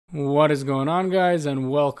What is going on, guys,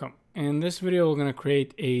 and welcome. In this video we're going to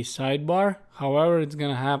create a sidebar. However, it's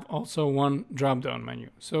going to have also one drop down menu,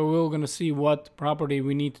 so we're going to see what property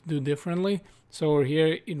we need to do differently. So over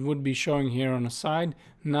here it would be showing here on the side,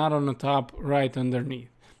 not on the top right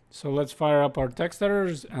underneath. So let's fire up our text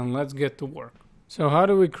editors and let's get to work. So how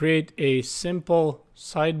do we create a simple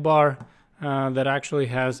sidebar that actually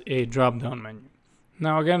has a drop down menu?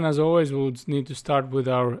 Now again, as always, we'll need to start with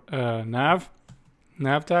our nav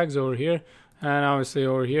tags over here, and obviously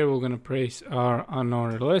over here we're going to place our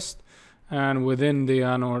unordered list, and within the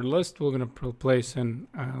unordered list we're going to place in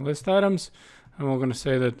list items, and we're going to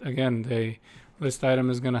say that again the list item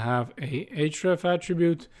is going to have a href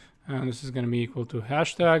attribute, and this is going to be equal to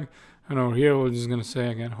hashtag, and over here we're just going to say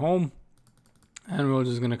again home, and we're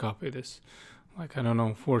just going to copy this like, I don't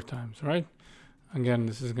know, 4 times, right? Again,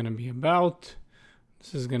 this is going to be about,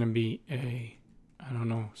 this is going to be a, I don't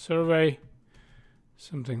know, survey,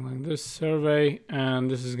 something like this, survey, and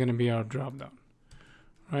this is going to be our drop down,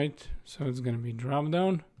 right? So it's going to be drop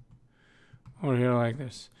down over here like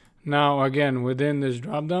this. Now again, within this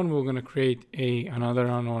drop down we're going to create another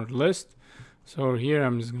unordered list. So over here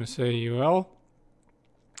I'm just going to say ul,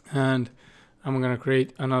 and I'm going to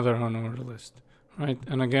create another unordered list, right?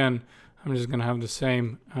 And again, I'm just going to have the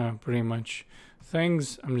same pretty much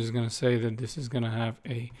things. I'm just going to say that this is going to have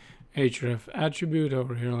a href attribute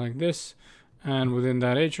over here like this. And within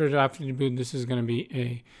that href attribute, this is going to be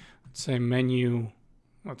a, let's say, menu,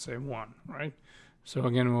 let's say 1, right? So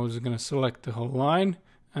again, we're just going to select the whole line,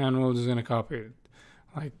 and we're just going to copy it,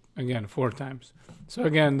 like, again, 4 times. So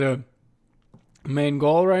again, the main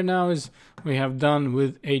goal right now is we have done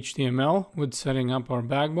with HTML, with setting up our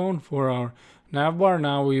backbone for our navbar.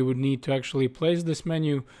 Now we would need to actually place this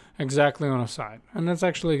menu exactly on a side, and that's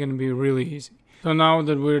actually going to be really easy. So now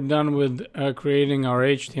that we're done with creating our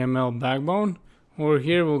HTML backbone, over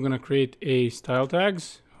here we're going to create a style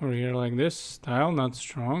tags over here like this, style, not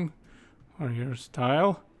strong, or here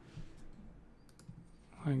style,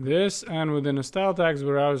 like this, and within the style tags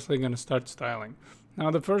we're obviously going to start styling. Now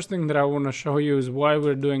the first thing that I want to show you is why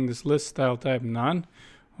we're doing this list style type none,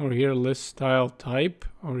 over here list style type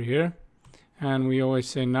over here, and we always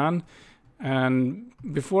say none. And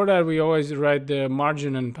before that, we always write the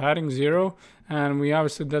margin and padding 0, and we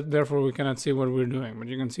obviously therefore we cannot see what we're doing. But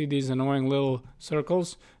you can see these annoying little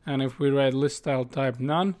circles, and if we write list style type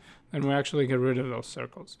none, then we actually get rid of those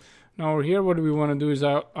circles. Now over here, what we want to do is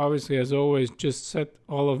obviously, as always, just set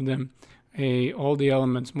all of them all the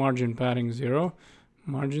elements margin padding 0,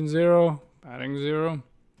 margin 0, padding 0,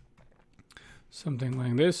 something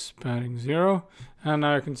like this, padding 0, and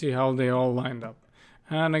now you can see how they all lined up.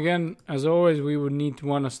 And again, as always, we would need to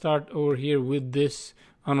want to start over here with this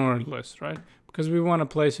unordered list, right? Because we want to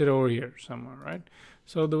place it over here somewhere, right?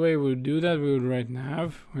 So the way we would do that, we would write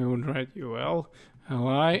nav, we would write ul,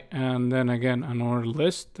 li, and then again unordered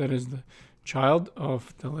list, that is the child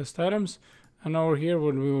of the list items. And over here,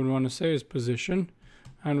 what we would want to say is position,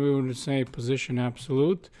 and we would say position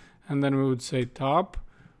absolute, and then we would say top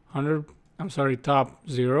 0,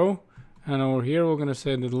 and over here we're going to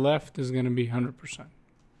say that left is going to be 100%.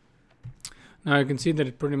 Now you can see that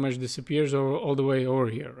it pretty much disappears all the way over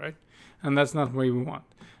here, right? And that's not what we want.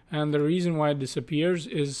 And the reason why it disappears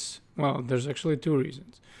is, well, there's actually 2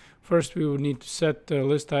 reasons. First, we would need to set the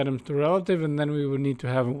list items to relative, and then we would need to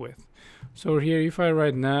have a width. So here, if I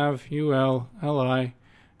write nav, ul, li,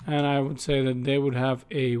 and I would say that they would have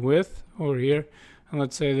a width over here, and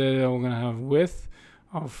let's say that we're going to have width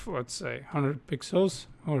of, let's say, 100 pixels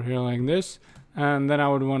over here like this, and then I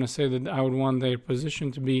would want to say that I would want their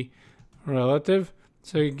position to be relative,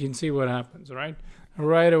 so you can see what happens, right?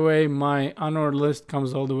 Right away my unordered list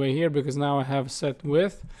comes all the way here because now I have set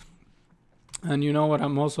width. And you know what,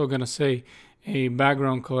 I'm also going to say a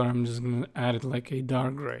background color, I'm just going to add it like a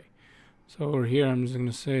dark gray. So over here I'm just going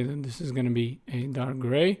to say that this is going to be a dark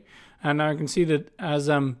gray, and now I can see that as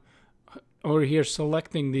I'm over here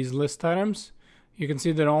selecting these list items, you can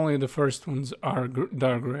see that only the first ones are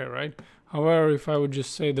dark gray, right? However, if I would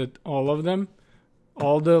just say that all of them,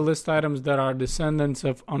 all the list items that are descendants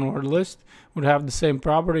of unordered list would have the same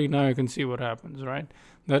property, now you can see what happens, right?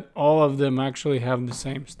 That all of them actually have the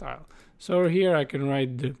same style. So over here I can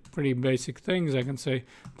write the pretty basic things. I can say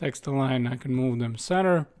text align, I can move them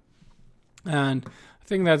center, and I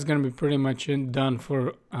think that's going to be pretty much done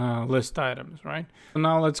for list items, right? So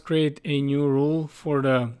now let's create a new rule for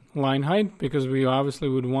the line height, because we obviously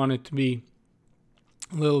would want it to be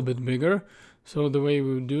a little bit bigger. So the way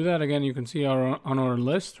we would do that, again, you can see our unordered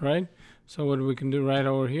list, right? So what we can do right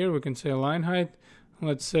over here, we can say line height,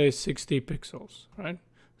 let's say 60 pixels, right?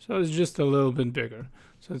 So it's just a little bit bigger.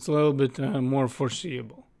 So it's a little bit more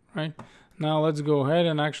foreseeable, right? Now let's go ahead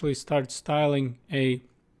and actually start styling a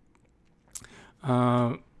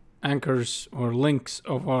anchors or links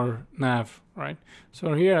of our nav, right?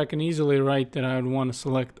 So here I can easily write that I would want to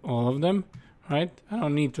select all of them, right? I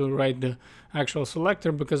don't need to write the actual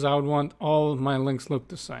selector because I would want all of my links look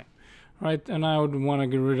the same, right? And I would want to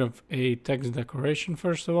get rid of a text decoration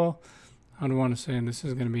first of all. I would want to say this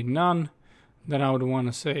is going to be none. Then I would want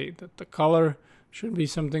to say that the color should be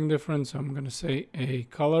something different. So I'm going to say a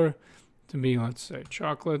color to be, let's say,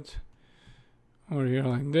 chocolate over here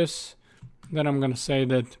like this. Then I'm going to say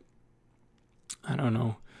that, I don't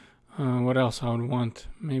know, what else I would want.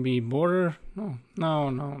 Maybe border? No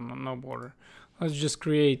border. Let's just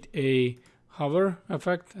create a hover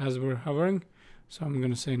effect as we're hovering. So I'm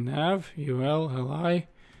going to say nav, ul, li,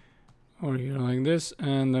 over here like this.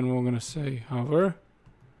 And then we're going to say hover.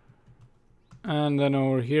 And then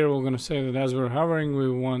over here, we're going to say that as we're hovering, we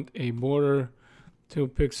want a border 2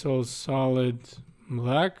 pixels solid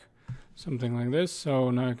black, something like this.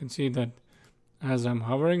 So now you can see that as I'm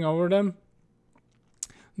hovering over them,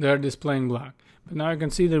 they're displaying black. But now you can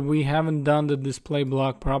see that we haven't done the display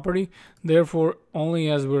block property. Therefore, only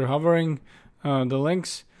as we're hovering the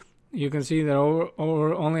links, you can see that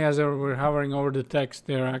only as we're hovering over the text,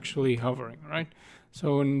 they're actually hovering, right?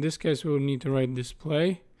 So in this case, we would need to write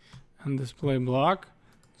display and display block.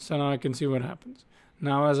 So now I can see what happens.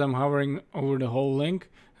 Now as I'm hovering over the whole link,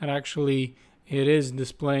 it is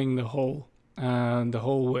displaying the whole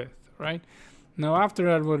width, right? Now after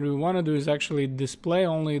that, what we want to do is actually display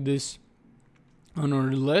only this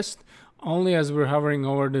unordered list only as we're hovering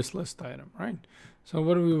over this list item, right? So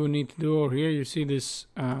what we would need to do over here, you see this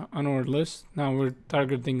unordered list. Now we're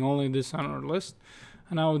targeting only this unordered list,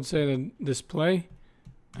 and I would say that display,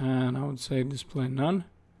 and I would say display none,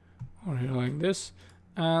 over here like this.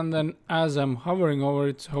 And then as I'm hovering over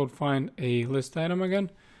it, so I would find a list item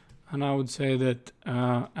again, and I would say that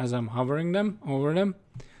as I'm hovering over them,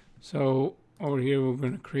 so over here we're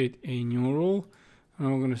going to create a new rule,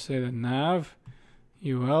 and we're going to say that nav,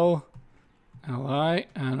 ul, li,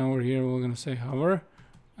 and over here we're going to say hover,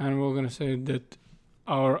 and we're going to say that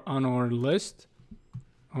our unordered list,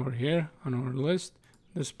 over here, unordered list,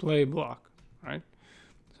 display block, right?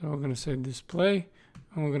 So we're going to say display,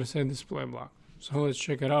 and we're going to say display block. So let's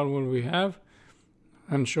check it out what we have.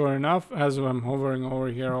 And sure enough, as I'm hovering over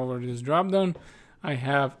here over this dropdown, I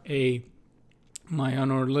have my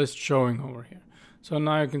unordered list showing over here. So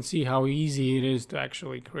now you can see how easy it is to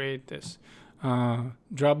actually create this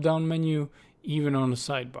drop-down menu even on the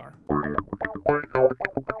sidebar.